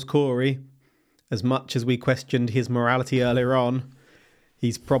 Giles Corey, as much as we questioned his morality earlier on,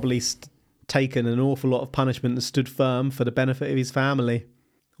 he's probably taken an awful lot of punishment and stood firm for the benefit of his family.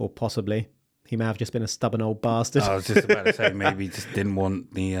 Or possibly. He may have just been a stubborn old bastard. I was just about to say, maybe he just didn't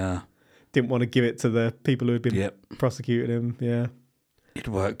want the... Didn't want to give it to the people who had been prosecuting him, yeah. He'd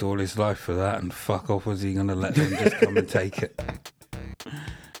worked all his life for that, and fuck off was he going to let them just come and take it?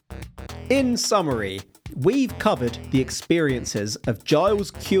 In summary, we've covered the experiences of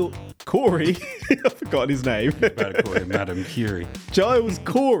Giles Corey. I've forgotten his name. You better call him Madam Curie. Giles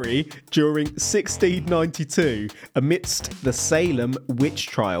Corey during 1692 amidst the Salem witch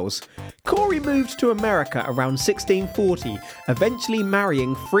trials. Corey moved to America around 1640, eventually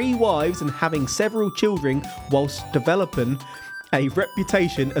marrying 3 wives and having several children whilst developing a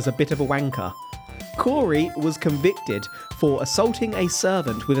reputation as a bit of a wanker. Corey was convicted for assaulting a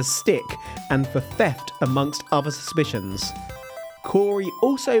servant with a stick and for theft amongst other suspicions. Corey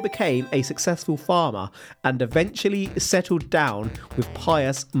also became a successful farmer and eventually settled down with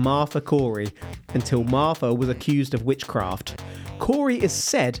pious Martha Corey until Martha was accused of witchcraft. Corey is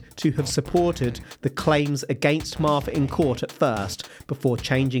said to have supported the claims against Martha in court at first before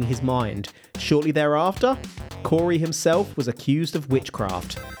changing his mind. Shortly thereafter, Corey himself was accused of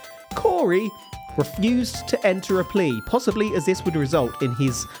witchcraft. Corey refused to enter a plea, possibly as this would result in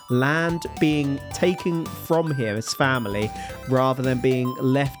his land being taken from him, his family, rather than being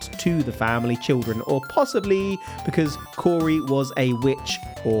left to the family children, or possibly because Corey was a witch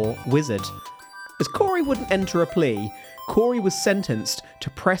or wizard. As Corey wouldn't enter a plea, Corey was sentenced to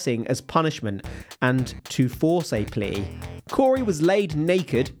pressing as punishment and to force a plea. Corey was laid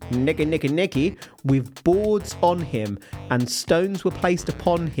naked, nicky, with boards on him and stones were placed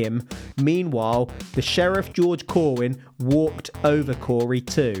upon him. Meanwhile, the Sheriff George Corwin walked over Corey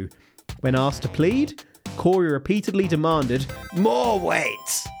too. When asked to plead, Corey repeatedly demanded more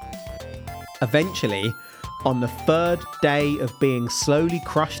weight. Eventually, on the 3rd day of being slowly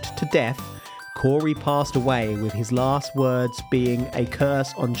crushed to death, Corey passed away, with his last words being a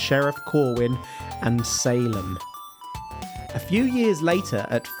curse on Sheriff Corwin and Salem. A few years later,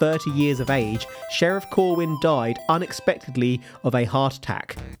 at 30 years of age, Sheriff Corwin died unexpectedly of a heart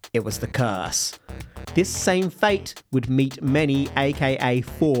attack. It was the curse. This same fate would meet many aka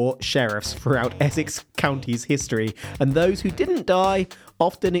 4 sheriffs throughout Essex County's history, and those who didn't die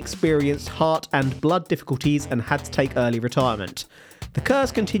often experienced heart and blood difficulties and had to take early retirement. The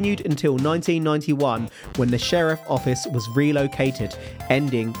curse continued until 1991 when the sheriff office was relocated,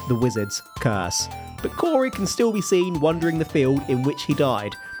 ending the wizard's curse. But Corey can still be seen wandering the field in which he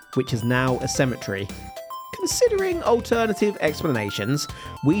died, which is now a cemetery. Considering alternative explanations,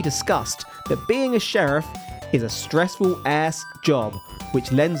 we discussed that being a sheriff is a stressful ass job,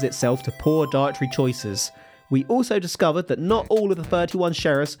 which lends itself to poor dietary choices. We also discovered that not all of the 31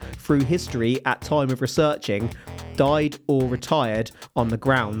 sheriffs through history at time of researching died or retired on the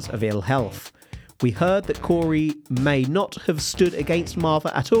grounds of ill health. We heard that Corey may not have stood against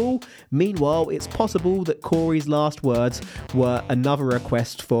Martha at all. Meanwhile, it's possible that Corey's last words were another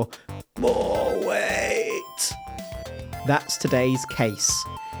request for more weight. That's today's case.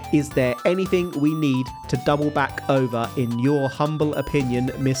 Is there anything we need to double back over in your humble opinion,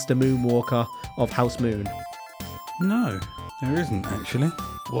 Mr. Moonwalker of House Moon? No, there isn't actually.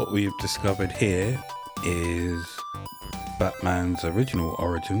 What we've discovered here is Batman's original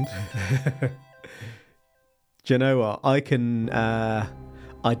origins. Do you know what? I can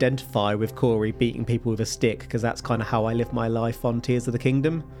identify with Corey beating people with a stick because that's kind of how I live my life on Tears of the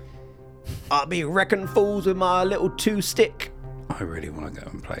Kingdom. I'll be wrecking fools with my little 2-stick. I really want to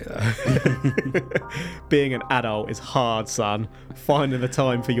go and play that. Being an adult is hard, son. Finding the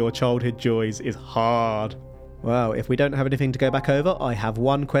time for your childhood joys is hard. Well, if we don't have anything to go back over, I have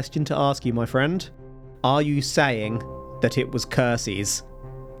one question to ask you, my friend. Are you saying that it was curses?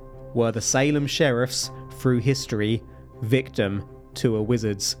 Were the Salem sheriffs, through history, victim to a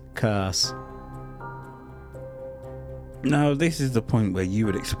wizard's curse? No, this is the point where you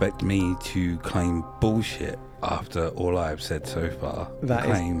would expect me to claim bullshit after all I've said so far. That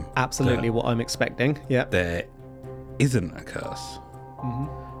is absolutely what I'm expecting. Yeah. There isn't a curse.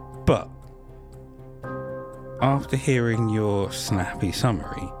 Mm-hmm. But after hearing your snappy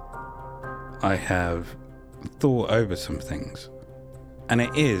summary, I have thought over some things. And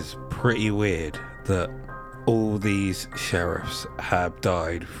it is pretty weird that all these sheriffs have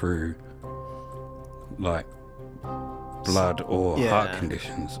died through, like, blood or heart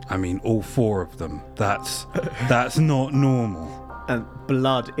conditions. I mean, all 4 of them. That's not normal. And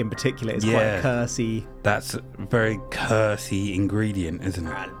blood in particular is quite a cursey. That's a very cursey ingredient, isn't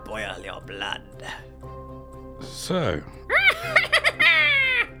it? I'll boil your blood. So,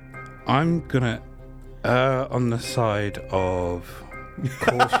 I'm gonna err on the side of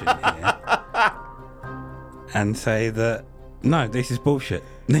caution here and say that no, this is bullshit.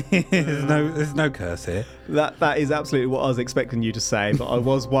 There's no curse here. That is absolutely what I was expecting you to say, but I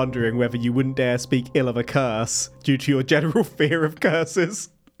was wondering whether you wouldn't dare speak ill of a curse due to your general fear of curses.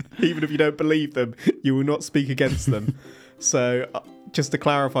 Even if you don't believe them, you will not speak against them. So, just to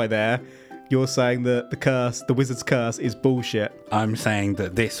clarify there, you're saying that the wizard's curse is bullshit. I'm saying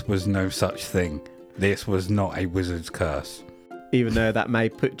that this was no such thing. This was not a wizard's curse. Even though that may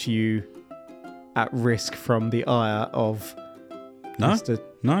put you at risk from the ire of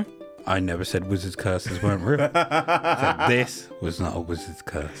No, I never said wizard's curses weren't real. I said this was not a wizard's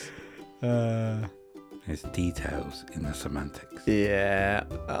curse. There's details in the semantics. Yeah,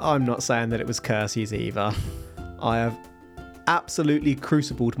 I'm not saying that it was curses either. I have absolutely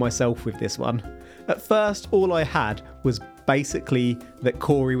crucibled myself with this one. At first, all I had was basically that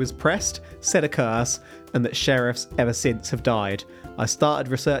Corey was pressed, said a curse, and that sheriffs ever since have died. I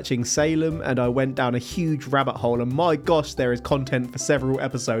started researching Salem and I went down a huge rabbit hole, and my gosh, there is content for several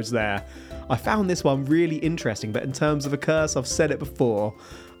episodes there. I found this one really interesting, but in terms of a curse, I've said it before,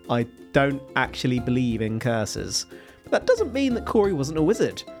 I don't actually believe in curses. But that doesn't mean that Corey wasn't a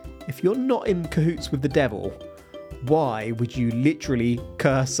wizard. If you're not in cahoots with the devil, why would you literally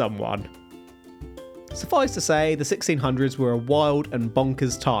curse someone? Suffice to say, the 1600s were a wild and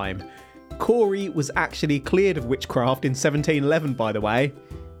bonkers time. Corey was actually cleared of witchcraft in 1711, by the way.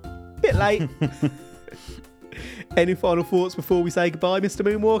 Bit late. Any final thoughts before we say goodbye, Mr.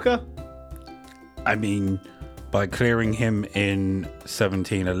 Moonwalker? I mean, by clearing him in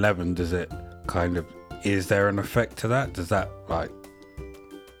 1711, does it kind of... Is there an effect to that? Does that, like,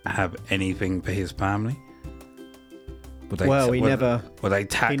 have anything for his family? Well, he never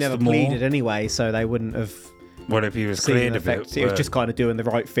pleaded anyway, so they wouldn't have. What if he was cleared of it? It was just kind of doing the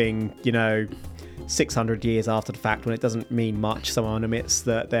right thing, 600 years after the fact, when it doesn't mean much. Someone admits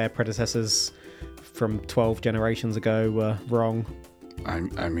that their predecessors from 12 generations ago were wrong.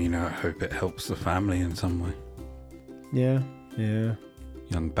 I mean, I hope it helps the family in some way. Yeah.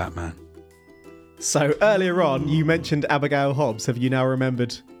 Young Batman. So earlier on, you mentioned Abigail Hobbs. Have you now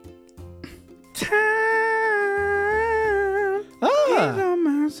remembered? On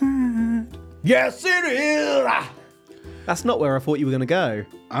my side. Yes, it is. That's not where I thought you were going to go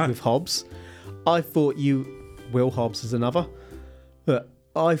with Hobbs. I thought Will Hobbs is another. But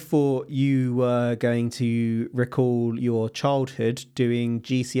I thought you were going to recall your childhood doing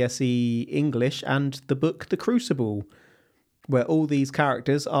GCSE English and the book The Crucible, where all these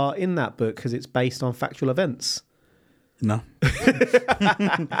characters are in that book because it's based on factual events. No.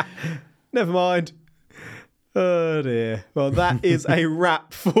 Never mind. Oh dear. Well, that is a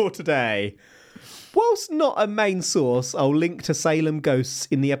wrap for today. Whilst not a main source, I'll link to Salem Ghosts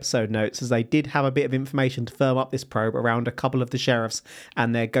in the episode notes, as they did have a bit of information to firm up this probe around a couple of the sheriffs,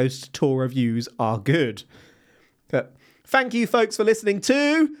 and their ghost tour reviews are good. But thank you, folks, for listening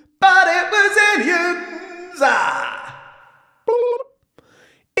to But It Was Aliens!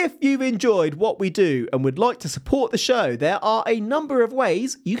 If you've enjoyed what we do and would like to support the show, there are a number of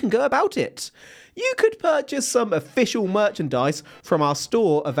ways you can go about it. You could purchase some official merchandise from our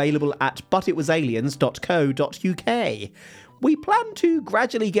store available at butitwasaliens.co.uk. We plan to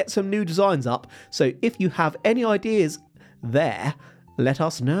gradually get some new designs up, so if you have any ideas there, let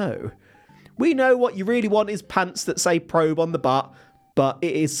us know. We know what you really want is pants that say probe on the butt, but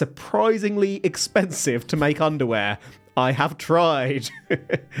it is surprisingly expensive to make underwear. I have tried.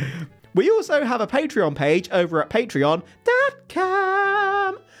 We also have a Patreon page over at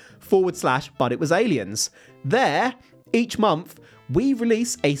patreon.com/butitwasaliens. There, each month, we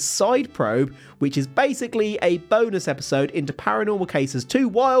release a side probe, which is basically a bonus episode into paranormal cases too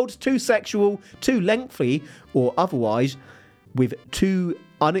wild, too sexual, too lengthy, or otherwise, with too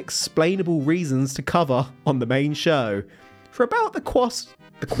unexplainable reasons to cover on the main show. For about the cost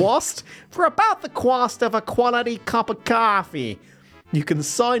of a quality cup of coffee, you can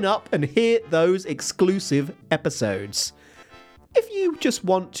sign up and hear those exclusive episodes. If you just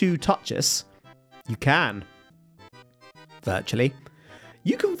want to touch us, you can. Virtually.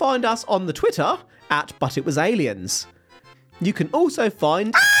 You can find us on the Twitter at ButItWasAliens. You can also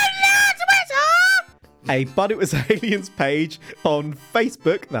find a But It Was Aliens page on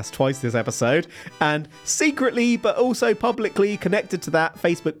Facebook, that's twice this episode, and secretly but also publicly connected to that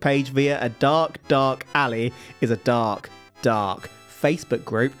Facebook page via a dark alley is a dark Facebook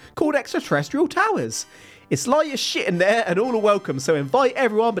group called Extraterrestrial Towers. It's like as shit in there and all are welcome, so invite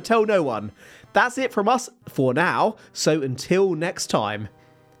everyone but tell no one. That's it from us for now, so until next time.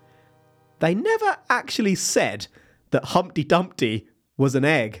 They never actually said that Humpty Dumpty was an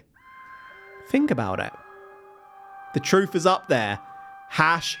egg. Think about it. The truth is up there.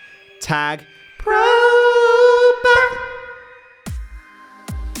 #PROBE.